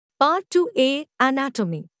Part 2a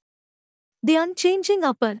Anatomy. The unchanging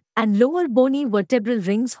upper and lower bony vertebral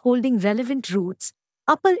rings holding relevant roots,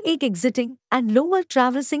 upper egg exiting and lower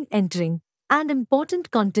traversing entering, and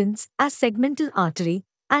important contents as segmental artery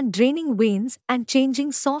and draining veins and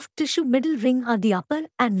changing soft tissue middle ring are the upper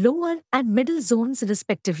and lower and middle zones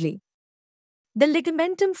respectively. The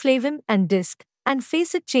ligamentum flavum and disc and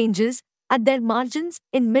facet changes at their margins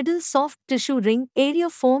in middle soft tissue ring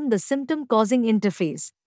area form the symptom-causing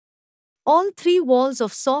interface. All three walls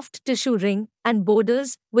of soft tissue ring and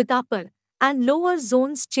borders with upper and lower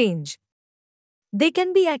zones change. They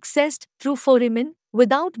can be accessed through foramen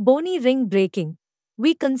without bony ring breaking.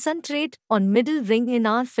 We concentrate on middle ring in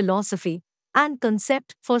our philosophy and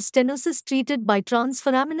concept for stenosis treated by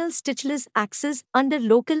transforaminal stitchless axis under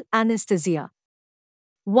local anesthesia.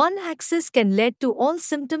 One axis can lead to all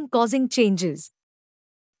symptom-causing changes.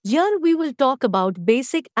 Here we will talk about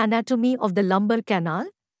basic anatomy of the lumbar canal,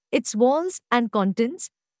 its walls and contents,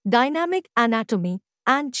 dynamic anatomy,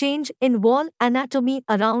 and change in wall anatomy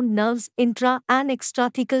around nerves intra and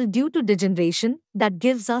extrathecal due to degeneration that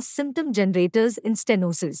gives us symptom generators in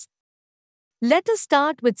stenosis. Let us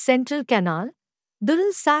start with central canal.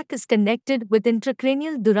 Dural sac is connected with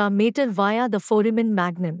intracranial dura mater via the foramen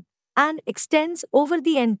magnum and extends over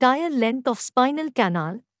the entire length of spinal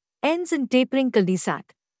canal, ends in tapering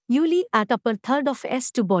cul-de-sac, usually at upper third of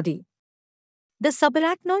S2 body. The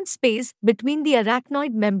subarachnoid space between the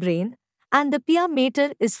arachnoid membrane and the pia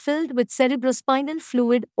mater is filled with cerebrospinal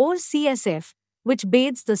fluid or CSF, which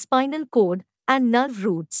bathes the spinal cord and nerve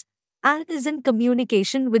roots, and is in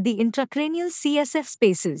communication with the intracranial CSF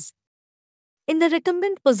spaces. In the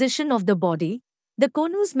recumbent position of the body, the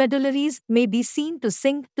conus medullaris may be seen to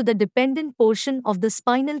sink to the dependent portion of the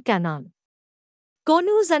spinal canal.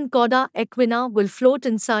 Conus and cauda equina will float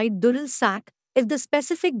inside dural sac if the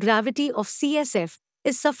specific gravity of CSF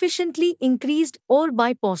is sufficiently increased or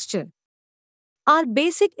by posture. Our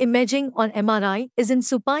basic imaging on MRI is in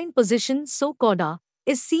supine position, so cauda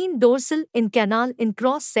is seen dorsal in canal in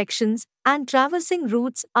cross sections and traversing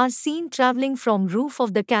roots are seen traveling from roof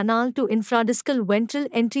of the canal to infradiscal ventral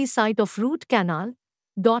entry site of root canal.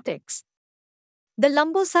 X. The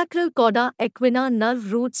lumbosacral cauda equina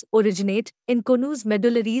nerve roots originate in conus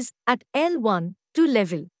medullaris at L1, 2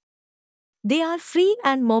 level. They are free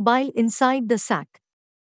and mobile inside the sac.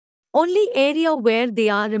 Only area where they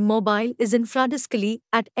are immobile is infradiscally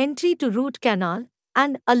at entry to root canal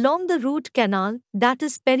and along the root canal, that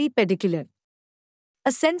is peripedicular.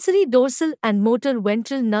 A sensory dorsal and motor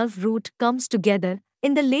ventral nerve root comes together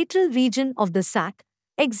in the lateral region of the sac,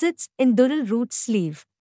 exits in dural root sleeve.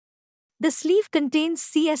 The sleeve contains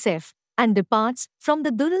CSF and departs from the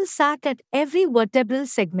dural sac at every vertebral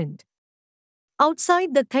segment.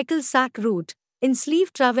 Outside the thecal sac root, in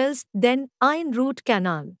sleeve travels then iron root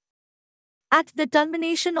canal. At the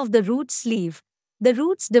termination of the root sleeve, the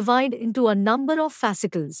roots divide into a number of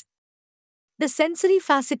fascicles. The sensory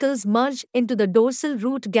fascicles merge into the dorsal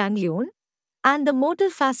root ganglion, and the motor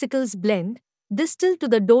fascicles blend distal to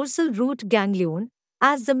the dorsal root ganglion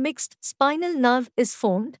as the mixed spinal nerve is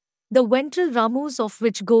formed, the ventral ramus of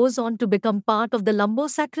which goes on to become part of the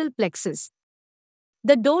lumbosacral plexus.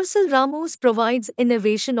 The dorsal ramus provides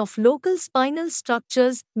innervation of local spinal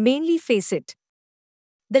structures, mainly facet.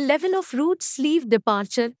 The level of root sleeve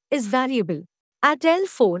departure is variable. At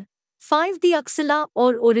L4, 5 the axilla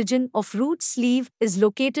or origin of root sleeve is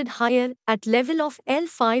located higher at level of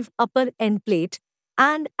L5 upper end plate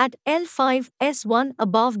and at L5 S1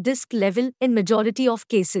 above disc level in majority of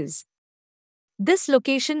cases. This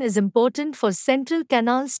location is important for central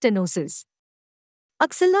canal stenosis.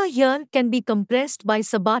 Axilla here can be compressed by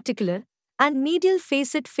subarticular and medial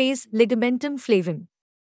facet face ligamentum flavum.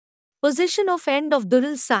 Position of end of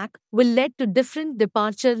dural sac will lead to different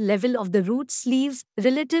departure level of the root sleeves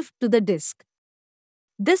relative to the disc.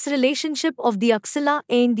 This relationship of the axilla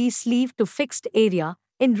and sleeve to fixed area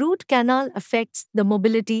in root canal affects the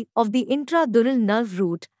mobility of the intradural nerve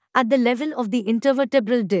root at the level of the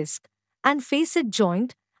intervertebral disc and facet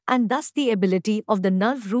joint, and thus the ability of the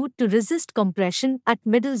nerve root to resist compression at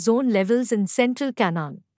middle zone levels in central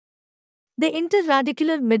canal. The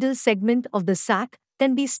interradicular middle segment of the sac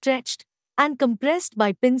can be stretched and compressed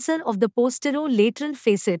by pincer of the posterolateral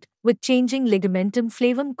facet with changing ligamentum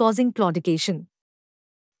flavum causing claudication.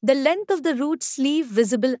 The length of the root sleeve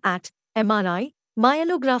visible at MRI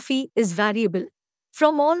myelography is variable,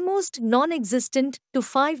 from almost non-existent to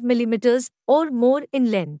 5 mm or more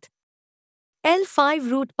in length.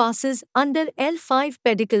 L5 root passes under L5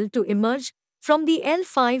 pedicle to emerge from the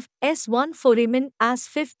L5 S1 foramen as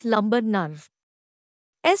fifth lumbar nerve.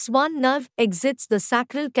 S1 nerve exits the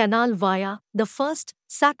sacral canal via the first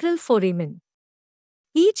sacral foramen.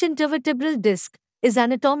 Each intervertebral disc is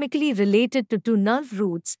anatomically related to two nerve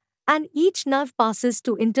roots, and each nerve passes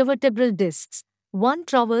two intervertebral discs, one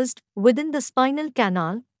traversed within the spinal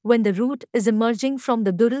canal when the root is emerging from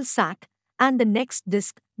the dural sac, and the next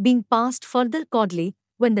disc being passed further caudally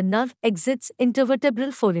when the nerve exits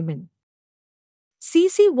intervertebral foramen.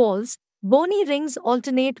 CC walls, bony rings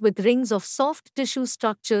alternate with rings of soft tissue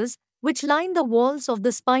structures which line the walls of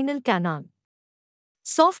the spinal canal.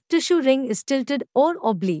 Soft tissue ring is tilted or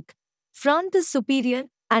oblique. Front is superior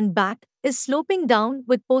and back is sloping down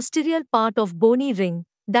with posterior part of bony ring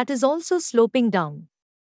that is also sloping down.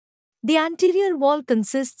 The anterior wall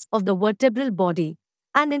consists of the vertebral body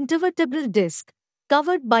and intervertebral disc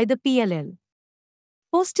covered by the PLL.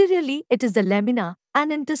 Posteriorly, it is the lamina, an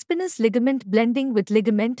interspinous ligament blending with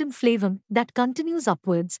ligamentum flavum that continues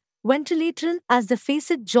upwards, ventrolateral as the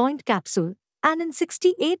facet joint capsule, and in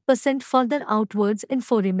 68% further outwards in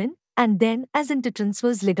foramen, and then as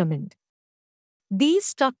intertransverse ligament. These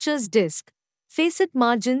structures disc, facet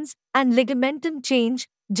margins, and ligamentum change,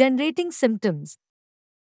 generating symptoms.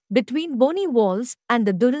 Between bony walls and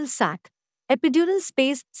the dural sac, epidural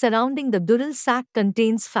space surrounding the dural sac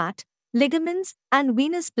contains fat, ligaments, and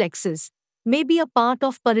venous plexus, may be a part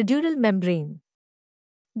of peridural membrane.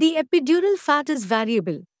 The epidural fat is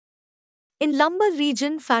variable. In lumbar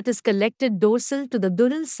region, fat is collected dorsal to the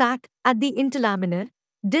dural sac at the interlaminar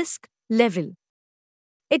disc level.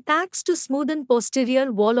 It acts to smoothen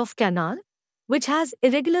posterior wall of canal, which has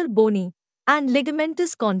irregular bony and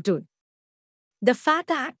ligamentous contour. The fat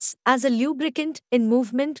acts as a lubricant in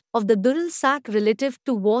movement of the dural sac relative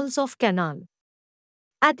to walls of canal.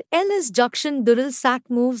 At LS junction, dural sac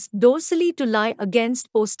moves dorsally to lie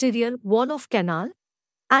against posterior wall of canal,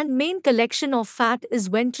 and main collection of fat is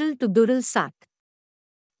ventral to dural sac.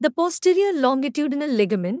 The posterior longitudinal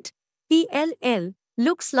ligament, PLL,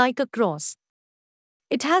 looks like a cross.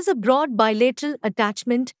 It has a broad bilateral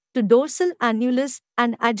attachment to dorsal annulus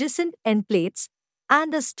and adjacent end plates,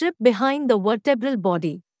 and a strip behind the vertebral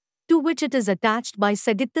body, to which it is attached by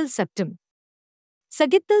sagittal septum.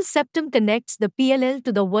 Sagittal septum connects the PLL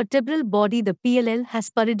to the vertebral body. The PLL has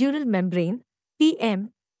peridural membrane,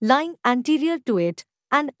 PM, lying anterior to it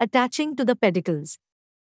and attaching to the pedicles.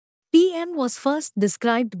 PM was first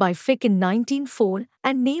described by Fick in 1904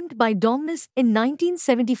 and named by Domness in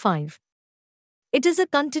 1975. It is a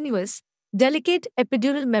continuous, delicate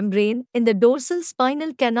epidural membrane in the dorsal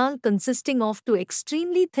spinal canal consisting of two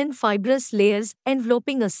extremely thin fibrous layers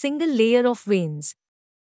enveloping a single layer of veins.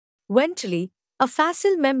 Ventrally, a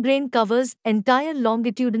facile membrane covers entire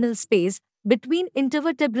longitudinal space between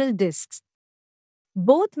intervertebral discs.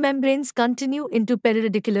 Both membranes continue into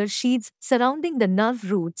periradicular sheaths surrounding the nerve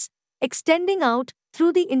roots, extending out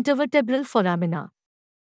through the intervertebral foramina.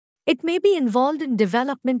 It may be involved in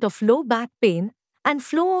development of low back pain and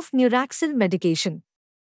flow of neuraxil medication.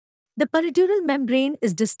 The peridural membrane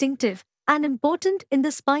is distinctive and important in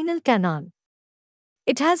the spinal canal.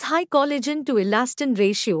 It has high collagen to elastin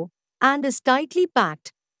ratio and is tightly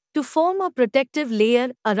packed to form a protective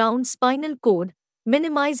layer around spinal cord,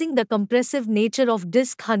 minimizing the compressive nature of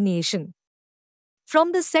disc herniation.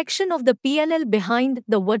 From the section of the PLL behind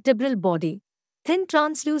the vertebral body, thin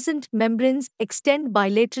translucent membranes extend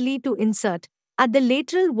bilaterally to insert at the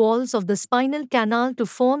lateral walls of the spinal canal to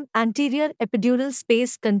form anterior epidural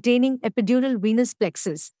space containing epidural venous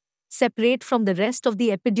plexus, separate from the rest of the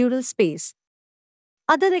epidural space.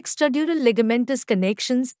 Other extradural ligamentous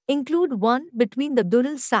connections include one between the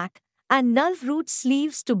dural sac and nerve root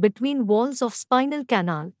sleeves to between walls of spinal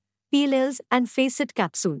canal, PLLs and facet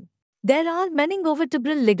capsule. There are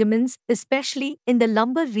meningovertebral ligaments, especially in the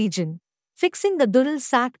lumbar region, fixing the dural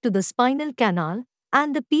sac to the spinal canal,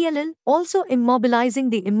 and the PLL also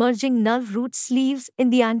immobilizing the emerging nerve root sleeves in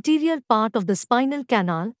the anterior part of the spinal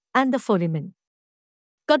canal and the foramen.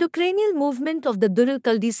 Caudocranial movement of the dural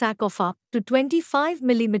cul-de-sac of up to 25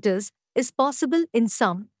 mm is possible in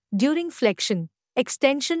some during flexion,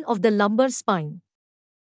 extension of the lumbar spine.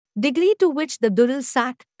 Degree to which the dural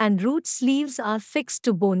sac and root sleeves are fixed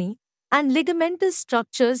to bony and ligamentous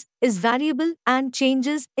structures is variable and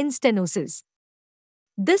changes in stenosis.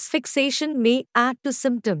 This fixation may add to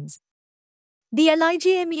symptoms. The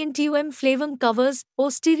ligamentum flavum covers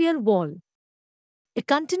posterior wall. It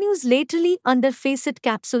continues laterally under facet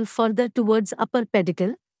capsule further towards upper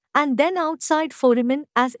pedicle, and then outside foramen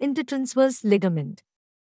as intertransverse ligament.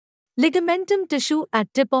 Ligamentum tissue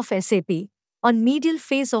at tip of SAP, on medial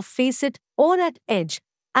face of facet or at edge,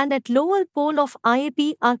 and at lower pole of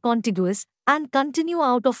IAP are contiguous and continue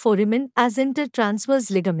out of foramen as intertransverse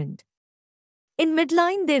ligament. In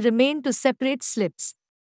midline, they remain to separate slips.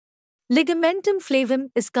 Ligamentum flavum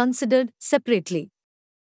is considered separately.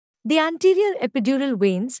 The anterior epidural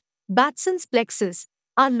veins, Batson's plexus,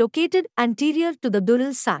 are located anterior to the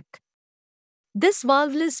dural sac. This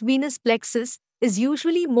valvulus venous plexus is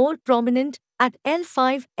usually more prominent at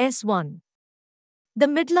L5-S1. The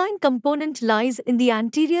midline component lies in the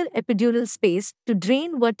anterior epidural space to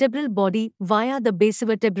drain vertebral body via the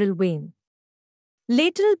basivertebral vein.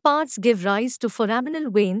 Lateral parts give rise to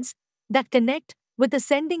foraminal veins that connect with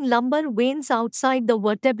ascending lumbar veins outside the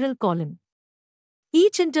vertebral column.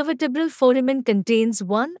 Each intervertebral foramen contains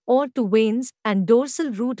one or two veins and dorsal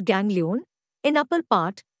root ganglion in upper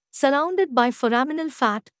part, surrounded by foraminal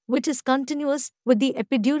fat, which is continuous with the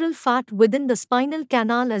epidural fat within the spinal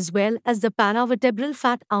canal as well as the paravertebral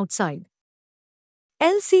fat outside.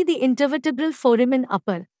 LC the intervertebral foramen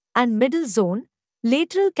upper and middle zone,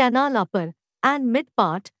 lateral canal upper and mid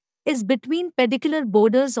part, is between pedicular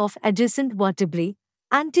borders of adjacent vertebrae,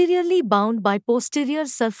 anteriorly bound by posterior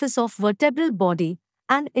surface of vertebral body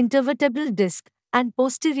and intervertebral disc, and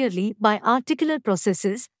posteriorly by articular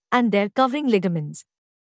processes and their covering ligaments.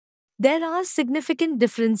 There are significant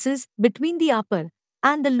differences between the upper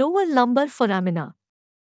and the lower lumbar foramina.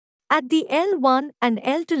 At the L1 and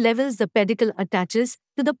L2 levels, the pedicle attaches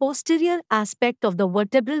to the posterior aspect of the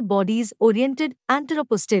vertebral bodies oriented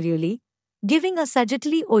anteroposteriorly, giving a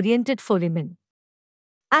sagittally oriented foramen.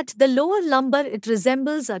 At the lower lumbar, it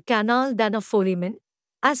resembles a canal than a foramen,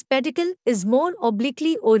 as pedicle is more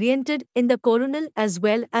obliquely oriented in the coronal as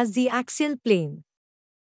well as the axial plane.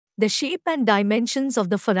 The shape and dimensions of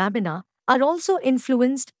the foramina are also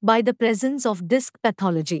influenced by the presence of disc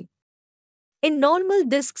pathology. In normal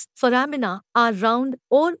discs, foramina are round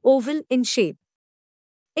or oval in shape.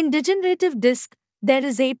 In degenerative disc, there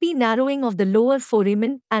is narrowing of the lower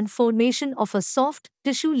foramen and formation of a soft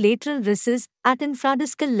tissue lateral recess at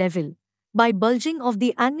infradiscal level by bulging of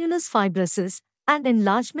the annulus fibrosus and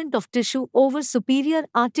enlargement of tissue over superior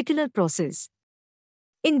articular process.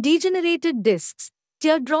 In degenerated discs,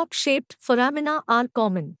 teardrop-shaped foramina are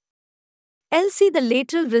common. LC the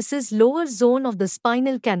lateral recess lower zone of the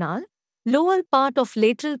spinal canal, lower part of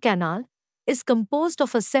lateral canal, is composed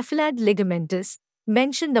of a cephalad ligamentous,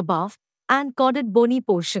 mentioned above, and corded bony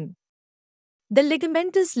portion. The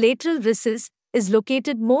ligamentous lateral recess is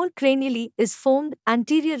located more cranially, is formed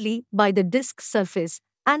anteriorly by the disc surface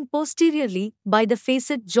and posteriorly by the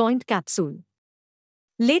facet joint capsule.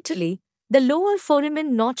 Laterally, the lower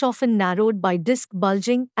foramen notch often narrowed by disc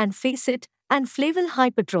bulging and facet and flaval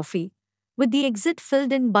hypertrophy, with the exit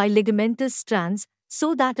filled in by ligamentous strands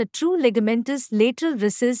so that a true ligamentous lateral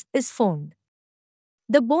recess is formed.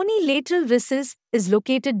 The bony lateral recess is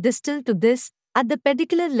located distal to this at the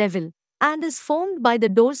pedicular level and is formed by the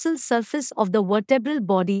dorsal surface of the vertebral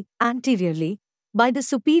body anteriorly by the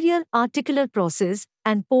superior articular process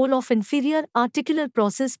and pole of inferior articular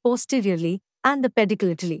process posteriorly and the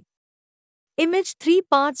pediculatally. Image 3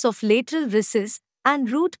 parts of lateral recess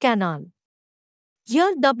and root canal.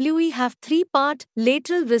 Here we have 3-part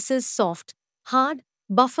lateral recess soft, hard,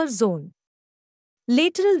 buffer zone.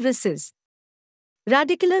 Lateral recess.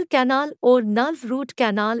 Radicular canal or nerve root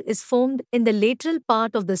canal is formed in the lateral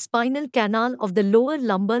part of the spinal canal of the lower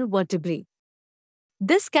lumbar vertebrae.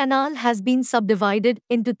 This canal has been subdivided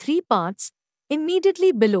into 3 parts,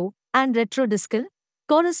 immediately below and retrodiscal,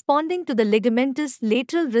 corresponding to the ligamentous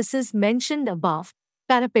lateral recess mentioned above,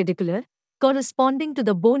 parapedicular, corresponding to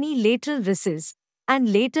the bony lateral recess,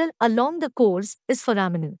 and later along the course is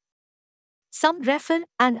foraminal. Some refer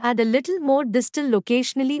and add a little more distal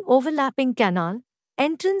locationally overlapping canal,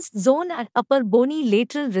 entrance zone at upper bony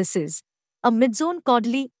lateral recess, a midzone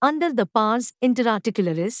caudally under the pars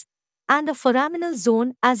interarticularis, and a foraminal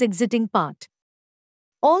zone as exiting part.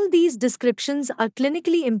 All these descriptions are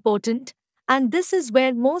clinically important, and this is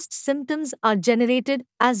where most symptoms are generated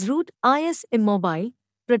as root is immobile,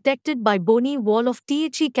 protected by bony wall of The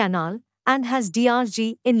canal, and has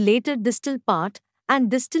DRG in later distal part and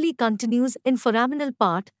distally continues in foraminal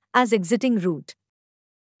part as exiting root.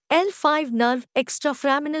 L5 nerve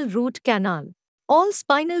extraforaminal root canal. All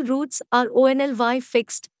spinal roots are ONLY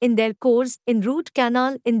fixed in their course in root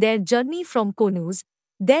canal in their journey from conus,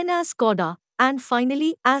 then as cauda, and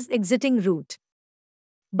finally as exiting root.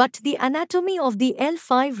 But the anatomy of the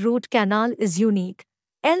L5 root canal is unique.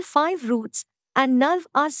 L5 roots and nerve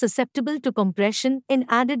are susceptible to compression in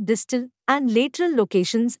added distal and lateral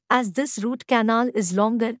locations as this root canal is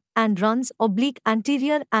longer and runs oblique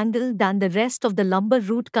anterior angle than the rest of the lumbar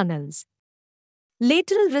root canals.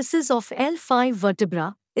 Lateral recess of L5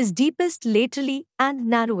 vertebra is deepest laterally and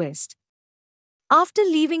narrowest. After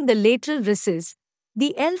leaving the lateral recess,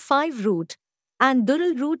 the L5 root and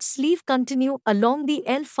dural root sleeve continue along the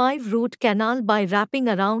L5 root canal by wrapping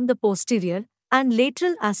around the posterior and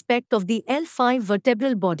lateral aspect of the L5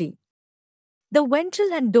 vertebral body. The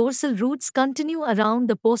ventral and dorsal roots continue around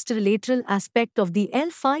the posterolateral aspect of the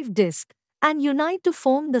L5 disc and unite to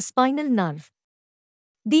form the spinal nerve.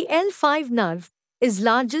 The L5 nerve is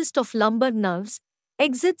largest of lumbar nerves,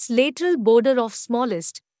 exits lateral border of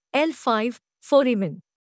smallest L5 foramen.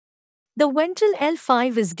 The ventral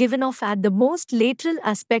L5 is given off at the most lateral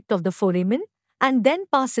aspect of the foramen and then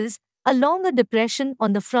passes along a depression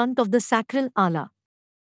on the front of the sacral ala.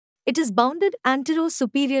 It is bounded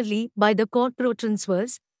antero-superiorly by the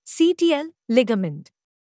corporotransverse CTL ligament.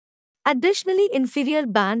 Additionally, inferior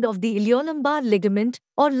band of the iliolumbar ligament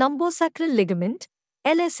or lumbosacral ligament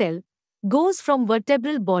LSL goes from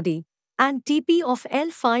vertebral body and TP of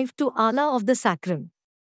L5 to ala of the sacrum.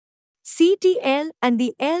 CTL and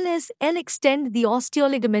the LSL extend the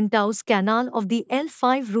osteoligamentous canal of the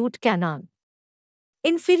L5 root canal.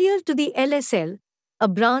 Inferior to the LSL, a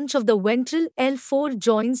branch of the ventral L4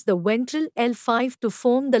 joins the ventral L5 to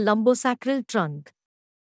form the lumbosacral trunk.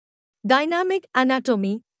 Dynamic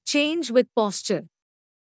anatomy, change with posture.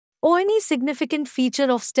 Any significant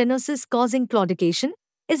feature of stenosis causing claudication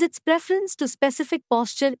is its preference to specific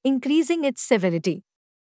posture, increasing its severity.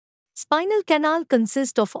 Spinal canal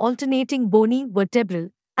consists of alternating bony vertebral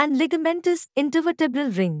and ligamentous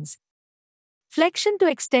intervertebral rings. Flexion to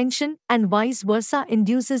extension and vice versa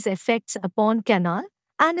induces effects upon canal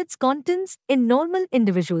and its contents in normal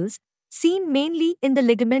individuals, seen mainly in the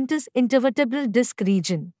ligamentous intervertebral disc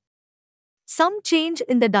region. Some change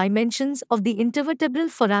in the dimensions of the intervertebral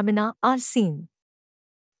foramina are seen.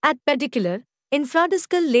 At pedicular,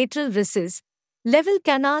 infradiscal lateral recess, level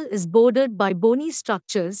canal is bordered by bony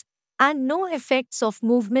structures and no effects of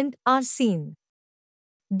movement are seen.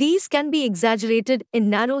 These can be exaggerated in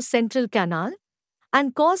narrow central canal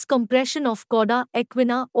and cause compression of cauda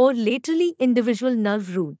equina or laterally individual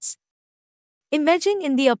nerve roots. Imaging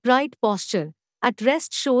in the upright posture at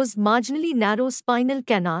rest shows marginally narrow spinal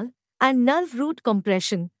canal and nerve root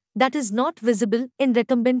compression that is not visible in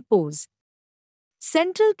recumbent pose.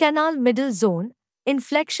 Central canal middle zone,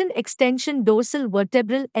 inflection extension dorsal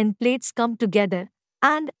vertebral end plates come together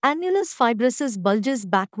and annulus fibrosus bulges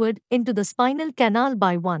backward into the spinal canal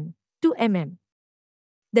by 1-2 mm.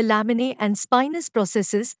 The laminae and spinous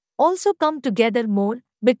processes also come together more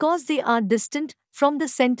because they are distant from the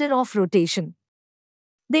center of rotation.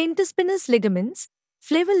 The interspinous ligaments,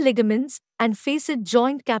 flaval ligaments, and facet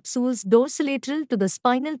joint capsules dorsolateral to the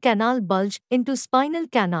spinal canal bulge into spinal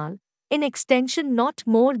canal, in extension not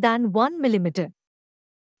more than 1 mm.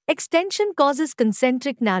 Extension causes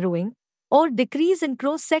concentric narrowing or decrease in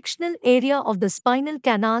cross-sectional area of the spinal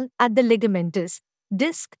canal at the ligamentous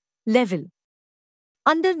disc level.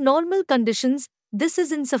 Under normal conditions, this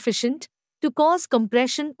is insufficient to cause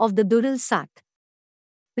compression of the dural sac.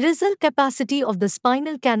 Result capacity of the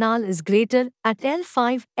spinal canal is greater at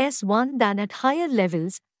L5-S1 than at higher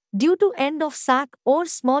levels due to end of sac or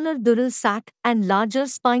smaller dural sac and larger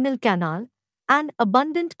spinal canal and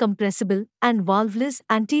abundant compressible and valveless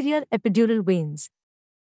anterior epidural veins.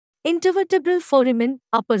 Intervertebral foramen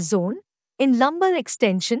upper zone. In lumbar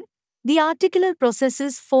extension, the articular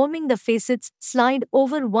processes forming the facets slide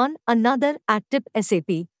over one another at tip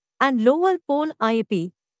SAP and lower pole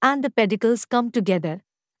IAP, and the pedicles come together,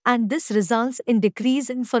 and this results in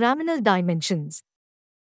decrease in foraminal dimensions.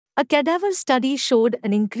 A cadaver study showed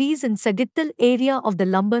an increase in sagittal area of the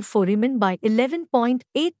lumbar foramen by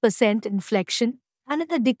 11.8% in flexion and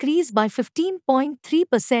a decrease by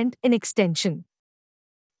 15.3% in extension.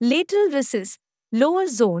 Lateral recess, lower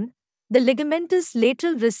zone. The ligamentous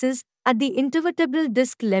lateral recess at the intervertebral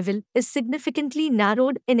disc level is significantly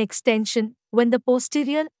narrowed in extension when the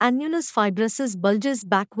posterior annulus fibrosus bulges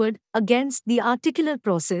backward against the articular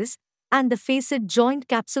process and the facet joint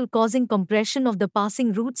capsule causing compression of the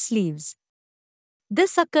passing root sleeves.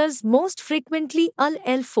 This occurs most frequently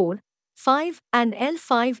L4, 5 and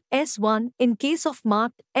L5-S1 in case of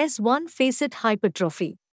marked S1 facet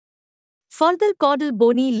hypertrophy. Further caudal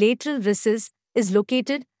bony lateral recess is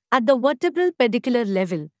located at the vertebral pedicular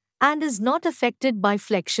level and is not affected by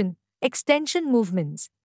flexion, extension movements.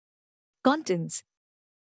 Contents: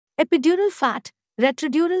 epidural fat,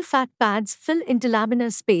 retrodural fat pads fill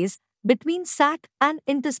interlaminar space between sac and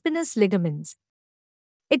interspinous ligaments.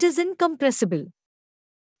 It is incompressible.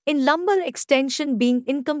 In lumbar extension being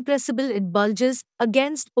incompressible, it bulges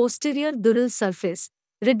against posterior dural surface,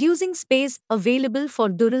 reducing space available for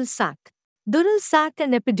dural sac. Dural sac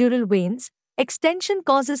and epidural veins, extension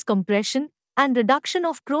causes compression and reduction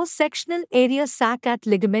of cross-sectional area sac at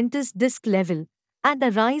ligamentous disc level, and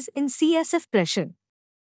a rise in CSF pressure.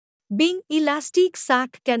 Being elastic,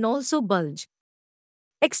 sac can also bulge.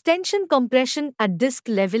 Extension compression at disc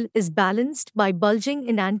level is balanced by bulging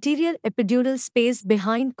in anterior epidural space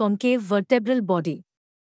behind concave vertebral body.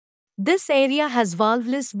 This area has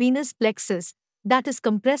valvulus venous plexus that is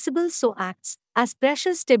compressible, so acts as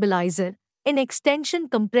pressure stabilizer in extension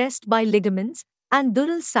compressed by ligaments and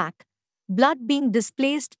dural sac, blood being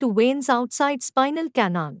displaced to veins outside spinal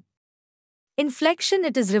canal. In flexion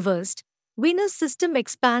it is reversed. Venous system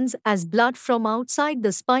expands as blood from outside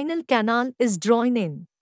the spinal canal is drawn in.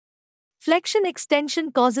 Flexion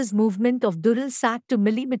extension causes movement of dural sac to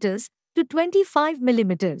millimeters to 25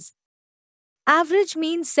 millimeters. Average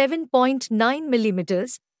mean 7.9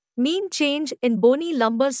 millimeters. Mean change in bony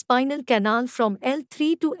lumbar spinal canal from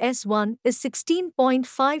L3 to S1 is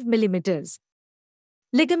 16.5 millimeters.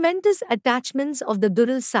 Ligamentous attachments of the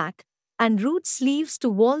dural sac and root sleeves to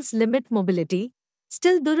walls limit mobility.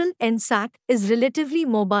 Still, dural end sac is relatively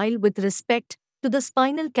mobile with respect to the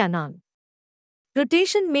spinal canal.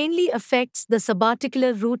 Rotation mainly affects the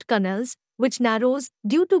subarticular root canals, which narrows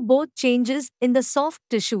due to both changes in the soft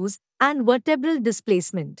tissues and vertebral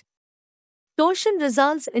displacement. Torsion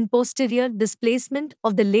results in posterior displacement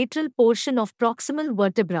of the lateral portion of proximal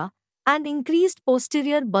vertebra and increased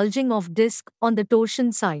posterior bulging of disc on the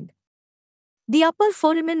torsion side. The upper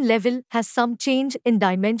foramen level has some change in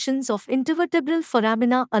dimensions of intervertebral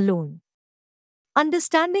foramina alone.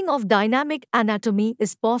 Understanding of dynamic anatomy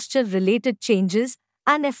is posture-related changes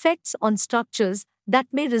and effects on structures that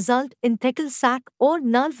may result in thecal sac or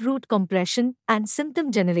nerve root compression and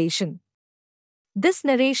symptom generation. This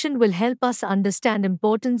narration will help us understand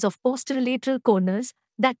importance of posterolateral corners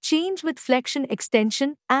that change with flexion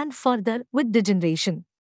extension and further with degeneration.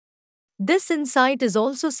 This insight is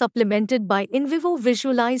also supplemented by in vivo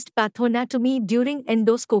visualized pathoanatomy during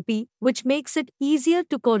endoscopy, which makes it easier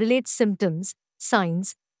to correlate symptoms,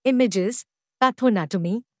 signs, images,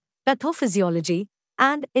 pathoanatomy, pathophysiology,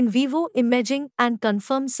 and in vivo imaging and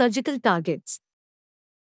confirm surgical targets.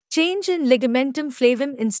 Change in ligamentum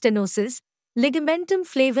flavum in stenosis. Ligamentum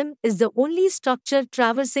flavum is the only structure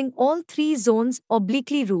traversing all three zones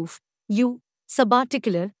obliquely roof, U,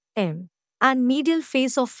 subarticular, M, and medial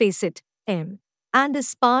face of facet, M, and is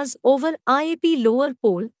sparse over IAP lower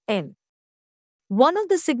pole, L. One of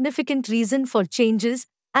the significant reasons for changes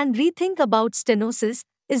and rethink about stenosis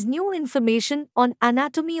is new information on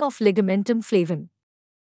anatomy of ligamentum flavum.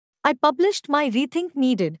 I published my Rethink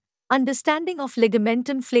Needed. Understanding of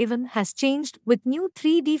ligamentum flavum has changed with new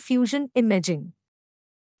 3D fusion imaging.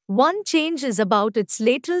 One change is about its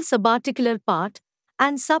lateral subarticular part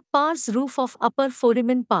and subpars roof of upper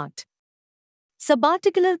foramen part.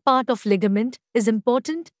 Subarticular part of ligament is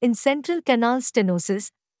important in central canal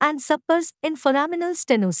stenosis and subpars in foraminal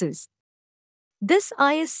stenosis. This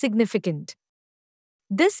I is significant.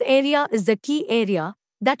 This area is the key area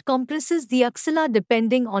that compresses the axilla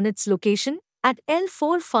depending on its location at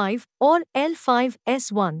L45 or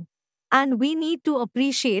L5S1, and we need to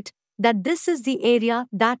appreciate that this is the area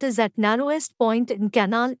that is at narrowest point in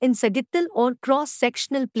canal in sagittal or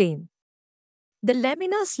cross-sectional plane. The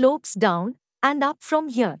lamina slopes down and up from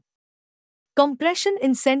here. Compression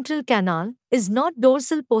in central canal is not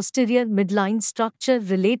dorsal posterior midline structure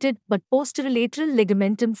related but posterolateral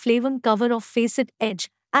ligamentum flavum cover of facet edge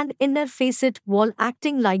and inner facet wall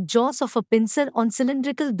acting like jaws of a pincer on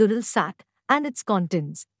cylindrical dural sac and its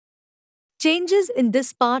contents. Changes in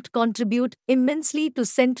this part contribute immensely to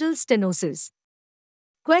central stenosis.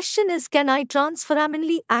 Question is, can I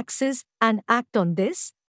transforaminally access and act on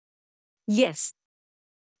this? Yes.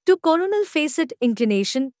 To coronal facet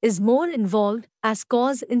inclination is more involved as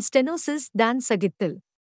cause in stenosis than sagittal.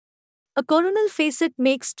 A coronal facet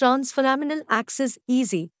makes transforaminal access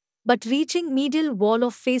easy, but reaching medial wall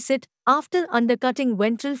of facet after undercutting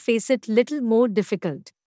ventral facet little more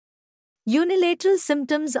difficult. Unilateral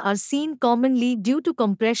symptoms are seen commonly due to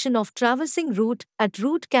compression of traversing root at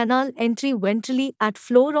root canal entry ventrally at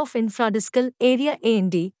floor of infradiscal area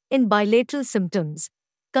A&D in bilateral symptoms.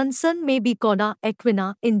 Concern may be cauda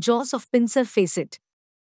equina in jaws of pincer facet.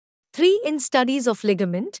 3. In studies of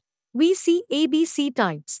ligament, we see ABC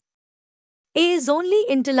types. A is only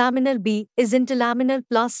interlaminar, B is interlaminar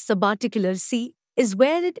plus subarticular, C is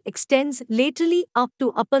where it extends laterally up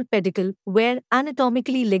to upper pedicle, where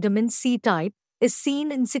anatomically ligament C type is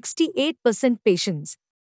seen in 68% patients.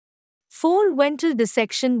 4. Ventral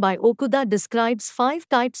dissection by Okuda describes 5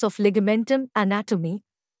 types of ligamentum anatomy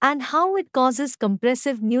and how it causes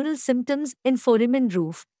compressive neural symptoms in foramen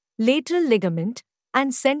roof, lateral ligament,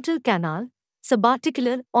 and central canal,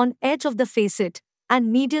 subarticular on edge of the facet,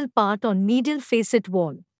 and medial part on medial facet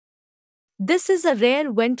wall. This is a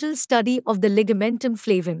rare ventral study of the ligamentum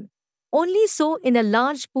flavum, only so in a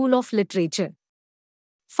large pool of literature.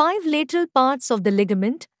 5 lateral parts of the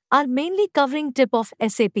ligament are mainly covering tip of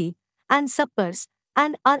SAP and suppers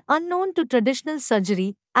and are unknown to traditional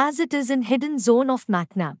surgery as it is in hidden zone of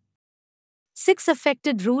McNabb. 6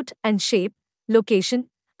 affected root and shape, location,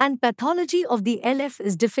 and pathology of the LF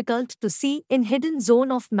is difficult to see in hidden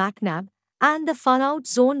zone of McNabb and the far-out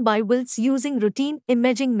zone by Wilts using routine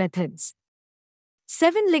imaging methods.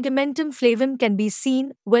 7 ligamentum flavum can be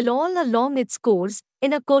seen well all along its course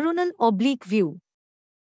in a coronal oblique view.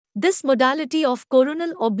 This modality of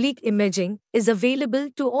coronal oblique imaging is available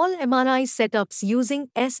to all MRI setups using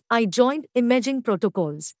SI joint imaging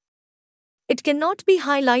protocols. It cannot be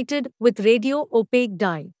highlighted with radio-opaque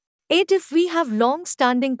dye. 8. If we have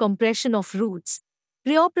long-standing compression of roots,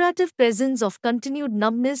 preoperative presence of continued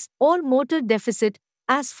numbness or motor deficit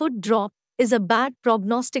as foot drop is a bad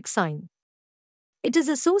prognostic sign. It is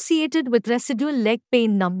associated with residual leg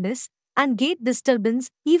pain, numbness, and gait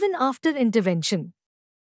disturbance even after intervention.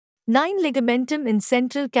 9. Ligamentum in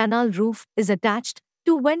central canal roof is attached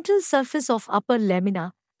to ventral surface of upper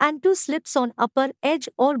lamina and to slips on upper edge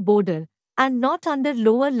or border and not under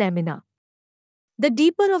lower lamina. The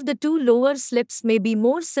deeper of the two lower slips may be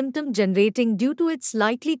more symptom generating due to its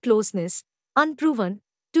likely closeness, unproven,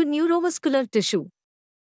 to neurovascular tissue.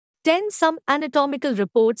 10. Some anatomical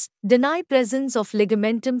reports deny presence of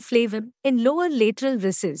ligamentum flavum in lower lateral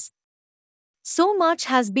recess. So much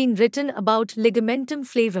has been written about ligamentum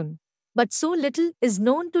flavum, but so little is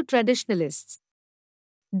known to traditionalists.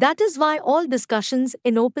 That is why all discussions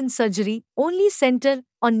in open surgery only center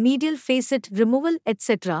on medial facet removal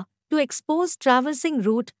etc. to expose traversing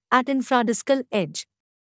root at infradiscal edge.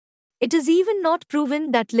 It is even not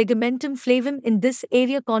proven that ligamentum flavum in this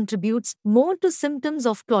area contributes more to symptoms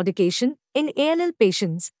of claudication in ALL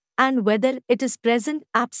patients and whether it is present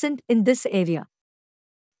absent in this area.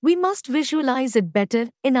 We must visualize it better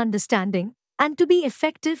in understanding and to be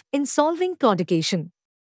effective in solving claudication.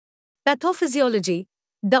 Pathophysiology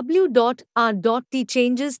W.R.T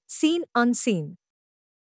changes seen unseen.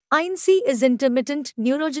 INC is intermittent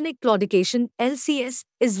neurogenic claudication, LCS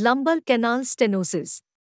is lumbar canal stenosis.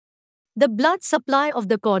 The blood supply of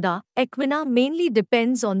the cauda equina mainly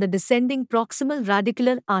depends on the descending proximal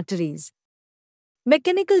radicular arteries.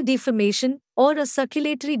 Mechanical deformation or a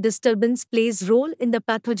circulatory disturbance plays role in the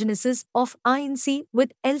pathogenesis of INC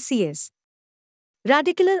with LCS.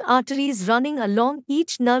 Radicular arteries running along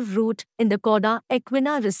each nerve root in the cauda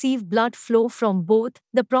equina receive blood flow from both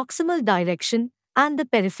the proximal direction and the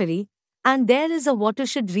periphery, and there is a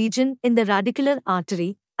watershed region in the radicular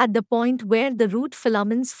artery at the point where the root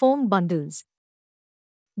filaments form bundles.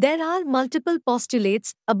 There are multiple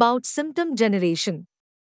postulates about symptom generation.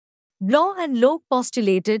 Blanc and Locke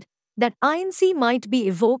postulated that INC might be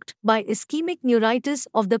evoked by ischemic neuritis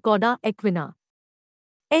of the cauda equina.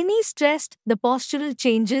 Any stressed the postural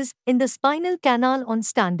changes in the spinal canal on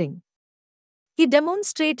standing. He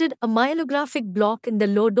demonstrated a myelographic block in the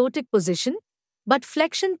lordotic position, but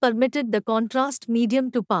flexion permitted the contrast medium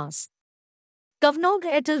to pass. Kavanaugh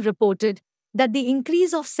et al. Reported that the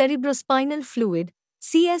increase of cerebrospinal fluid,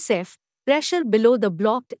 CSF, pressure below the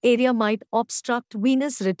blocked area might obstruct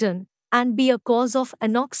venous return and be a cause of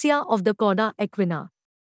anoxia of the cauda equina.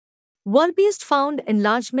 Verbiest found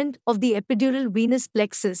enlargement of the epidural venous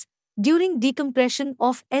plexus during decompression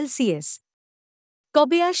of LCS.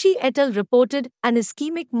 Kobayashi et al. Reported an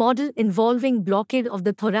ischemic model involving blockade of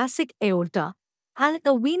the thoracic aorta and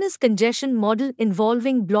a venous congestion model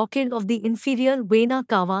involving blockade of the inferior vena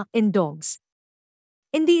cava in dogs.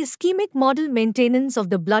 In the ischemic model, maintenance of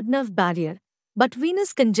the blood-nerve barrier, but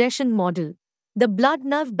venous congestion model, the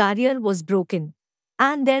blood-nerve barrier was broken,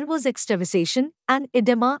 and there was extravasation and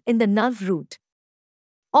edema in the nerve root.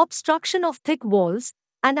 Obstruction of thick walls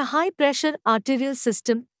and a high-pressure arterial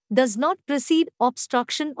system does not precede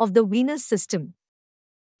obstruction of the venous system.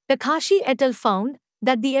 Takashi et al. Found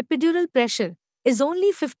that the epidural pressure is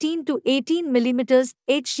only 15 to 18 mm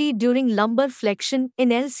Hg during lumbar flexion in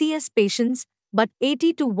LCS patients, but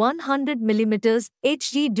 80 to 100 mm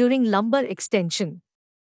Hg during lumbar extension.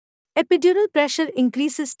 Epidural pressure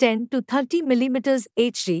increases 10 to 30 mm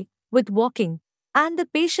Hg with walking, and the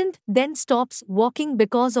patient then stops walking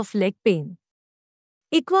because of leg pain.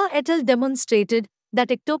 Ikwa et al. Demonstrated that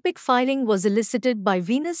ectopic firing was elicited by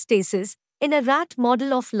venous stasis in a rat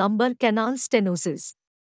model of lumbar canal stenosis.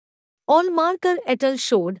 Allmarker et al.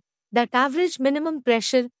 Showed that average minimum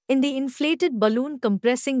pressure in the inflated balloon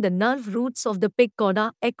compressing the nerve roots of the pig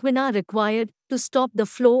cauda equina required to stop the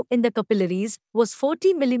flow in the capillaries was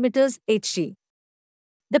 40 mm Hg.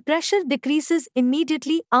 The pressure decreases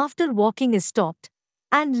immediately after walking is stopped,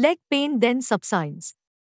 and leg pain then subsides.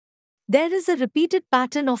 There is a repeated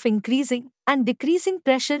pattern of increasing and decreasing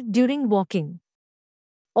pressure during walking.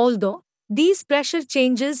 Although these pressure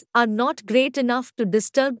changes are not great enough to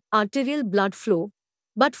disturb arterial blood flow,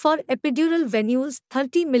 but for epidural venules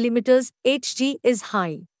 30 mm Hg is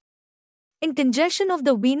high. In congestion of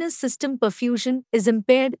the venous system, perfusion is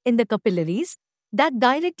impaired in the capillaries that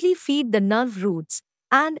directly feed the nerve roots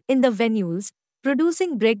and in the venules,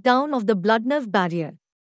 producing breakdown of the blood-nerve barrier.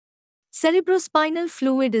 Cerebrospinal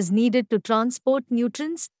fluid is needed to transport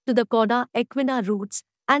nutrients to the cauda equina roots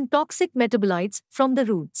and toxic metabolites from the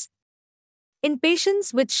roots. In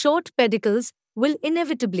patients with short pedicles, will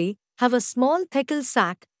inevitably have a small thecal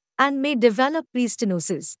sac and may develop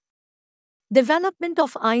restenosis. Development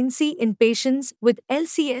of INC in patients with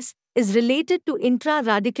LCS is related to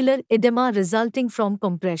intraradicular edema resulting from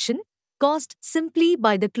compression, caused simply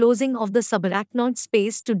by the closing of the subarachnoid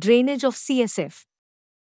space to drainage of CSF.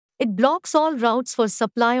 It blocks all routes for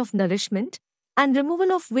supply of nourishment and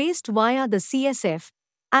removal of waste via the CSF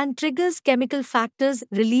and triggers chemical factors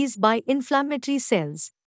released by inflammatory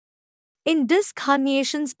cells. In disc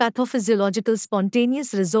herniations, pathophysiological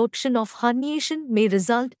spontaneous resorption of herniation may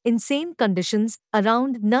result in same conditions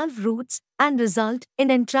around nerve roots and result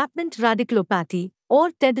in entrapment radiculopathy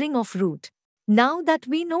or tethering of root. Now that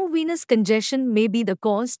we know venous congestion may be the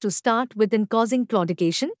cause to start with in causing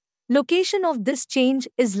claudication, location of this change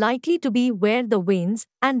is likely to be where the veins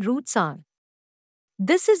and roots are.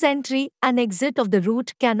 This is entry and exit of the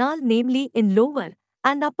root canal, namely in lower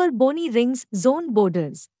and upper bony rings zone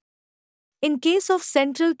borders. In case of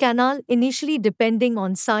central canal, initially depending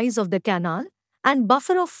on size of the canal and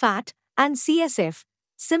buffer of fat and CSF,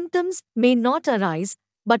 symptoms may not arise,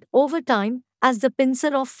 but over time, as the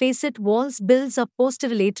pincer of facet walls builds up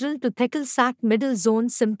posterolateral to thecal sac middle zone,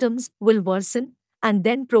 symptoms will worsen and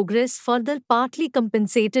then progress further, partly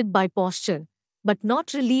compensated by posture, but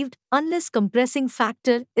not relieved unless compressing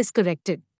factor is corrected.